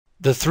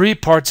The three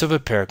parts of a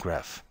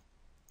paragraph.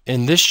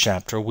 In this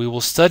chapter, we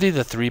will study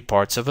the three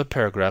parts of a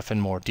paragraph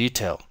in more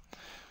detail.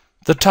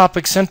 The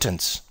topic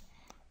sentence.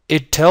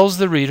 It tells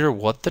the reader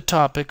what the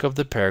topic of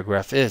the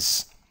paragraph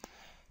is.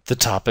 The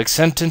topic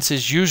sentence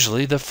is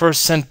usually the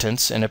first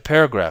sentence in a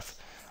paragraph.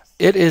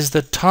 It is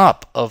the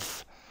top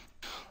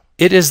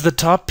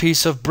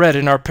piece of bread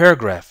in our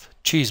paragraph,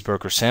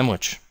 cheeseburger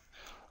sandwich.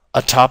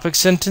 A topic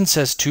sentence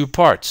has two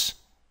parts,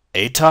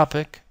 a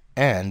topic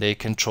and a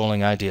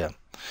controlling idea.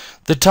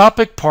 The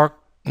topic part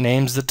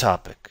names the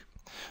topic.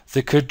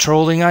 The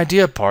controlling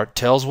idea part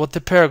tells what the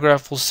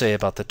paragraph will say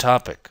about the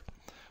topic.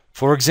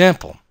 For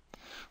example,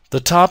 the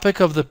topic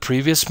of the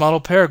previous model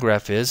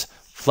paragraph is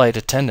flight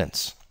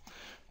attendants.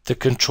 The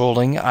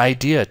controlling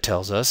idea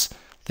tells us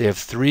they have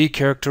three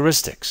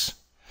characteristics.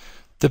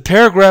 The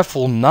paragraph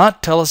will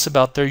not tell us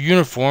about their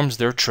uniforms,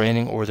 their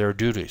training, or their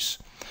duties.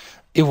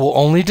 It will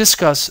only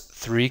discuss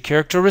three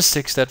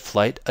characteristics that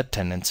flight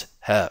attendants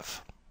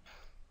have.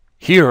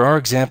 Here are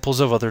examples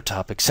of other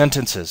topic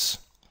sentences.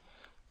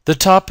 The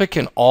topic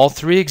in all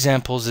three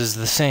examples is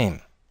the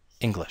same,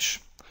 English.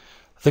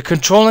 The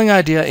controlling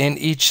idea in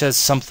each says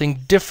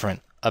something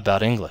different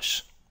about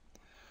English.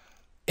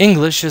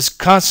 English is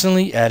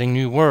constantly adding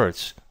new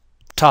words,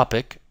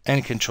 topic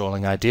and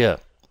controlling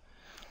idea.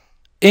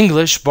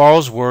 English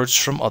borrows words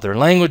from other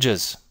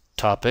languages,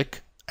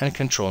 topic and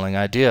controlling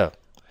idea.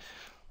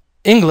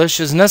 English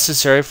is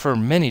necessary for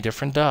many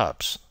different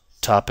jobs,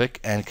 topic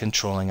and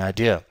controlling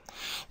idea.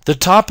 The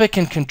topic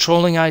and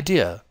controlling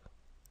idea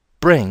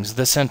brings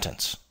the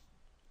sentence.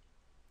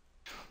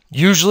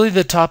 Usually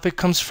the topic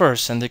comes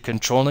first and the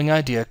controlling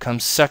idea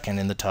comes second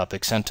in the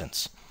topic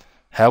sentence.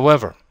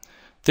 However,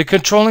 the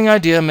controlling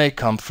idea may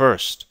come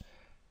first.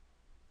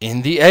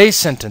 In the A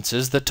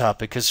sentences, the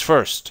topic is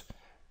first.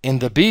 In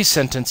the B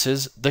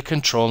sentences, the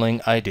controlling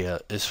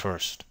idea is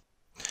first.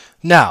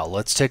 Now,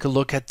 let's take a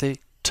look at the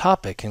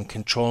topic and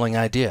controlling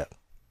idea.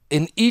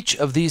 In each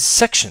of these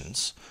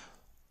sections,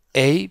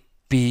 A,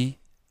 B,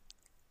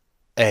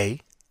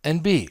 A,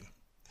 and B,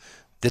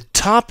 the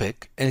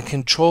topic and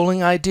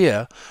controlling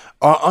idea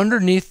are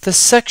underneath the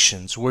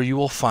sections where you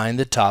will find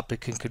the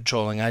topic and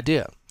controlling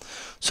idea.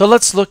 So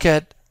let's look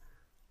at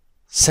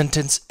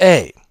sentence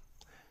A.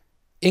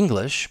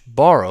 English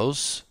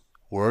borrows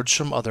words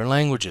from other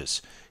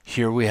languages.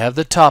 Here we have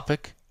the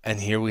topic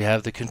and here we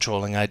have the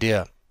controlling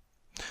idea.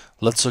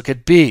 Let's look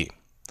at B.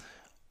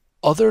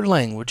 Other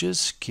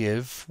languages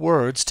give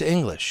words to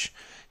English.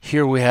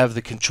 Here we have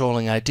the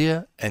controlling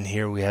idea and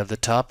here we have the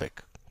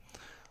topic.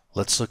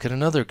 Let's look at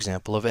another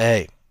example of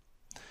A.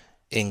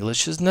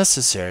 English is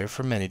necessary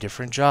for many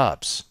different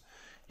jobs.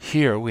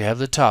 Here we have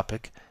the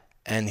topic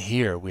and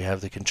here we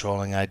have the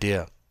controlling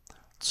idea.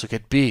 Let's look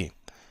at B.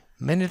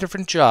 Many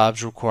different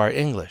jobs require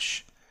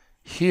English.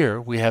 Here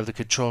we have the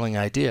controlling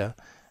idea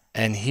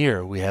and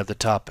here we have the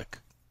topic.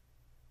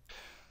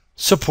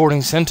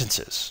 Supporting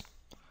sentences.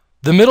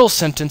 The middle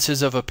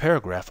sentences of a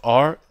paragraph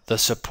are the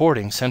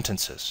supporting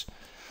sentences.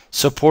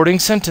 Supporting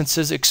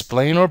sentences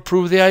explain or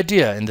prove the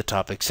idea in the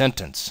topic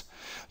sentence.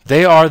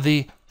 They are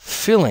the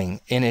filling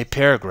in a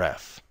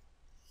paragraph,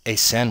 a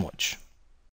sandwich.